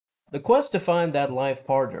The quest to find that life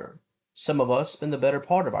partner. Some of us spend the better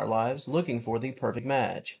part of our lives looking for the perfect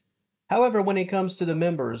match. However, when it comes to the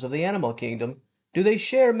members of the animal kingdom, do they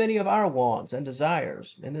share many of our wants and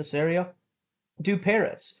desires in this area? Do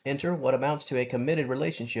parrots enter what amounts to a committed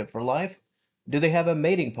relationship for life? Do they have a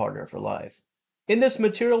mating partner for life? In this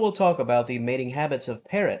material, we'll talk about the mating habits of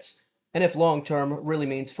parrots and if long term really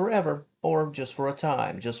means forever or just for a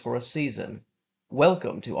time, just for a season.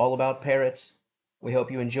 Welcome to All About Parrots. We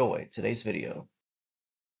hope you enjoy today's video.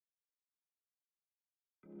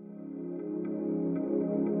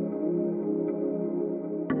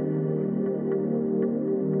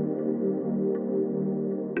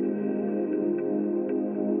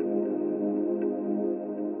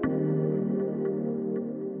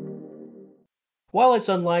 While it's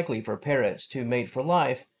unlikely for parrots to mate for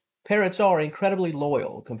life, parrots are incredibly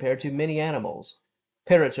loyal compared to many animals.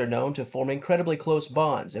 Parrots are known to form incredibly close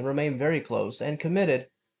bonds and remain very close and committed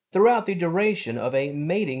throughout the duration of a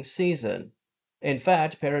mating season. In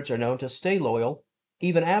fact, parrots are known to stay loyal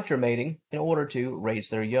even after mating in order to raise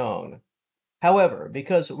their young. However,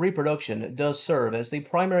 because reproduction does serve as the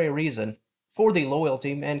primary reason for the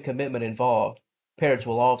loyalty and commitment involved, parrots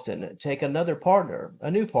will often take another partner, a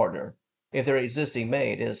new partner, if their existing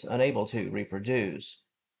mate is unable to reproduce.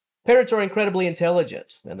 Parrots are incredibly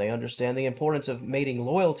intelligent, and they understand the importance of mating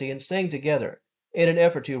loyalty and staying together in an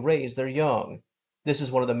effort to raise their young. This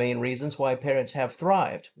is one of the main reasons why parrots have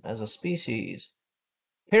thrived as a species.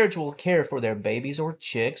 Parrots will care for their babies or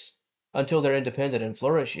chicks until they're independent and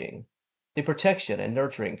flourishing. The protection and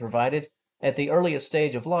nurturing provided at the earliest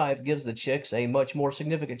stage of life gives the chicks a much more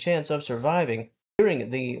significant chance of surviving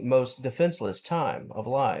during the most defenseless time of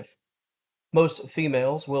life. Most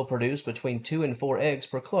females will produce between 2 and 4 eggs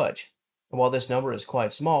per clutch. While this number is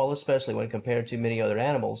quite small, especially when compared to many other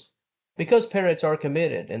animals, because parrots are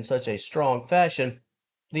committed in such a strong fashion,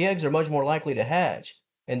 the eggs are much more likely to hatch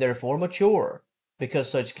and therefore mature, because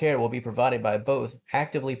such care will be provided by both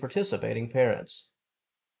actively participating parents.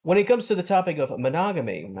 When it comes to the topic of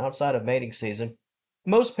monogamy outside of mating season,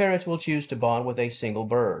 most parrots will choose to bond with a single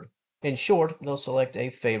bird. In short, they'll select a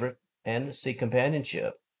favorite and seek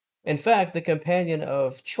companionship. In fact, the companion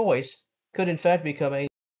of choice could in fact become a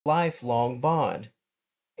lifelong bond.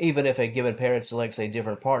 Even if a given parent selects a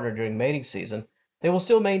different partner during mating season, they will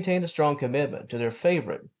still maintain a strong commitment to their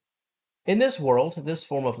favorite. In this world, this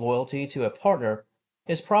form of loyalty to a partner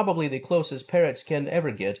is probably the closest parrots can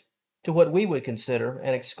ever get to what we would consider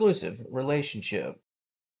an exclusive relationship.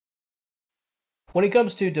 When it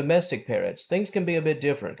comes to domestic parrots, things can be a bit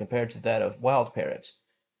different compared to that of wild parrots.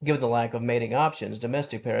 Given the lack of mating options,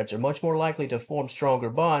 domestic parrots are much more likely to form stronger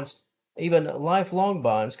bonds, even lifelong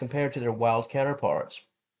bonds, compared to their wild counterparts.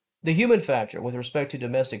 The human factor with respect to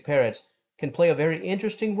domestic parrots can play a very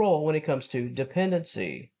interesting role when it comes to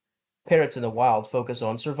dependency. Parrots in the wild focus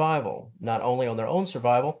on survival, not only on their own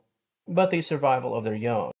survival, but the survival of their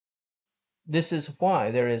young. This is why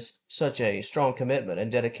there is such a strong commitment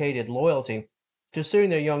and dedicated loyalty to seeing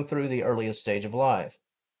their young through the earliest stage of life.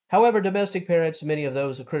 However, domestic parrots, many of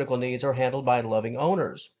those critical needs are handled by loving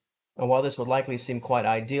owners. And while this would likely seem quite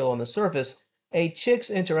ideal on the surface, a chick's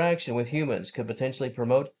interaction with humans could potentially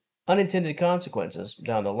promote unintended consequences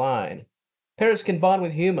down the line. Parrots can bond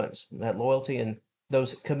with humans, that loyalty and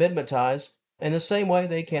those commitment ties, in the same way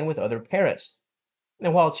they can with other parrots.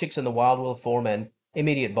 And while chicks in the wild will form an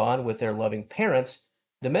immediate bond with their loving parents,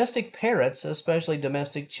 domestic parrots, especially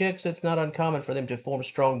domestic chicks, it's not uncommon for them to form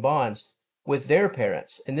strong bonds with their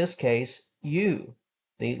parents, in this case, you,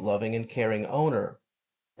 the loving and caring owner.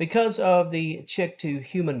 Because of the chick to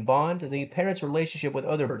human bond, the parrot's relationship with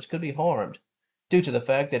other birds could be harmed, due to the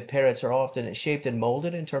fact that parrots are often shaped and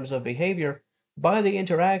molded in terms of behavior by the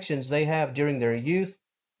interactions they have during their youth.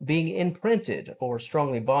 Being imprinted or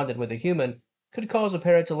strongly bonded with a human could cause a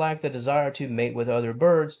parrot to lack the desire to mate with other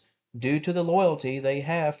birds due to the loyalty they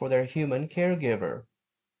have for their human caregiver.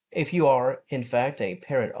 If you are, in fact, a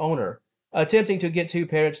parrot owner, attempting to get two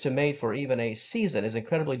parrots to mate for even a season is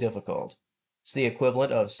incredibly difficult. It's the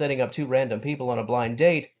equivalent of setting up two random people on a blind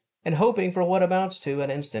date and hoping for what amounts to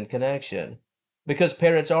an instant connection. Because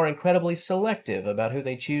parrots are incredibly selective about who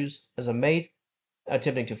they choose as a mate,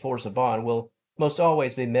 attempting to force a bond will most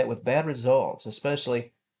always be met with bad results,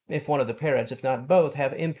 especially if one of the parrots, if not both,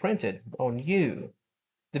 have imprinted on you.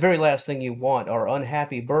 The very last thing you want are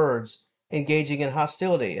unhappy birds engaging in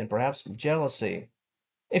hostility and perhaps jealousy.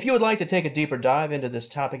 If you would like to take a deeper dive into this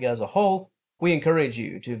topic as a whole, we encourage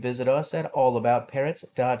you to visit us at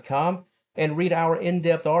allaboutparrots.com and read our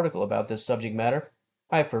in-depth article about this subject matter.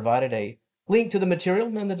 I've provided a link to the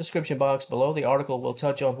material in the description box below. The article will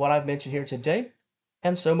touch on what I've mentioned here today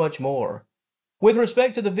and so much more. With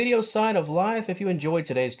respect to the video side of life, if you enjoyed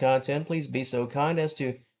today's content, please be so kind as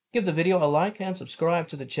to give the video a like and subscribe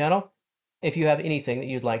to the channel. If you have anything that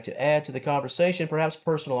you'd like to add to the conversation, perhaps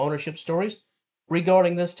personal ownership stories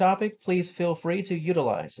regarding this topic, please feel free to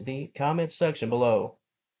utilize the comment section below.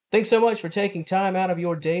 Thanks so much for taking time out of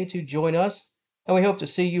your day to join us, and we hope to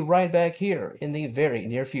see you right back here in the very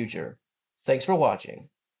near future. Thanks for watching.